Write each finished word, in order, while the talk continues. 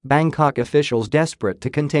Bangkok officials desperate to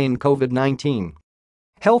contain COVID-19.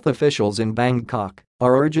 Health officials in Bangkok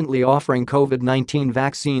are urgently offering COVID-19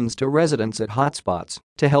 vaccines to residents at hotspots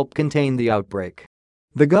to help contain the outbreak.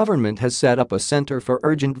 The government has set up a center for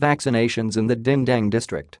urgent vaccinations in the Dindang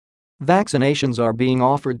district. Vaccinations are being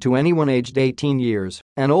offered to anyone aged 18 years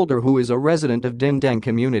and older who is a resident of Dindang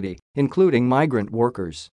community, including migrant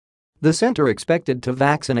workers. The center expected to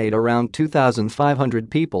vaccinate around 2,500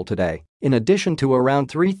 people today, in addition to around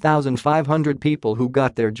 3,500 people who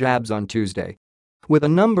got their jabs on Tuesday. With a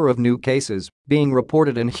number of new cases being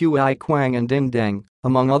reported in Huai Quang and Dindang,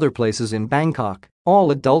 among other places in Bangkok, all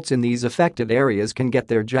adults in these affected areas can get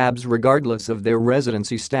their jabs regardless of their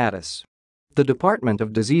residency status. The Department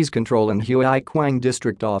of Disease Control and Huai Quang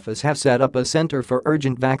District Office have set up a center for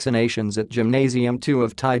urgent vaccinations at Gymnasium 2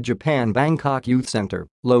 of Thai Japan Bangkok Youth Center,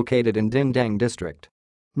 located in Dindang District.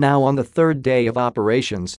 Now on the third day of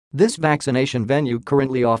operations, this vaccination venue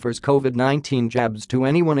currently offers COVID-19 jabs to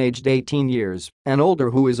anyone aged 18 years and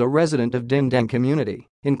older who is a resident of Dindang community,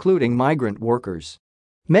 including migrant workers.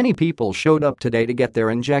 Many people showed up today to get their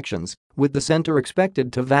injections, with the center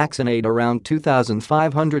expected to vaccinate around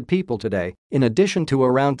 2,500 people today, in addition to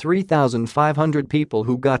around 3,500 people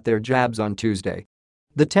who got their jabs on Tuesday.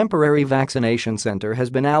 The temporary vaccination center has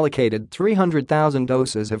been allocated 300,000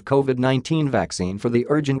 doses of COVID-19 vaccine for the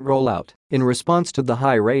urgent rollout in response to the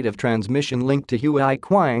high rate of transmission linked to Huai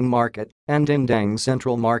Quang Market and Dindang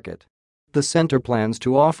Central Market. The center plans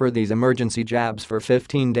to offer these emergency jabs for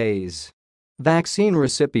 15 days. Vaccine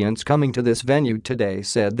recipients coming to this venue today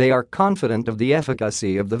said they are confident of the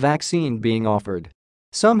efficacy of the vaccine being offered.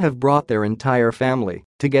 Some have brought their entire family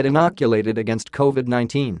to get inoculated against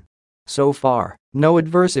COVID-19. So far, no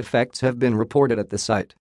adverse effects have been reported at the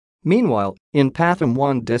site. Meanwhile, in Pathum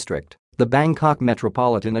 1 district, the Bangkok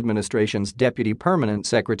Metropolitan Administration's Deputy Permanent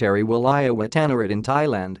Secretary Wilia Watanarit in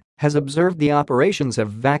Thailand has observed the operations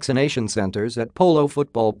of vaccination centers at Polo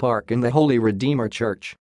Football Park in the Holy Redeemer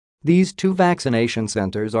Church. These two vaccination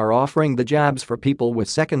centers are offering the jabs for people with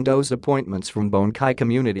second dose appointments from Bon Khai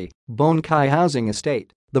Community, Bon Khai Housing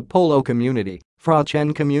Estate, the Polo Community, Phra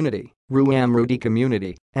Chen Community, Ruam Rudi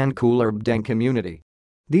Community, and Kulerb Deng Community.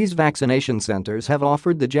 These vaccination centers have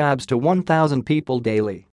offered the jabs to 1,000 people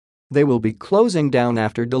daily. They will be closing down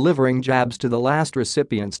after delivering jabs to the last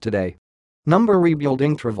recipients today. Number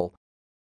rebuilding travel.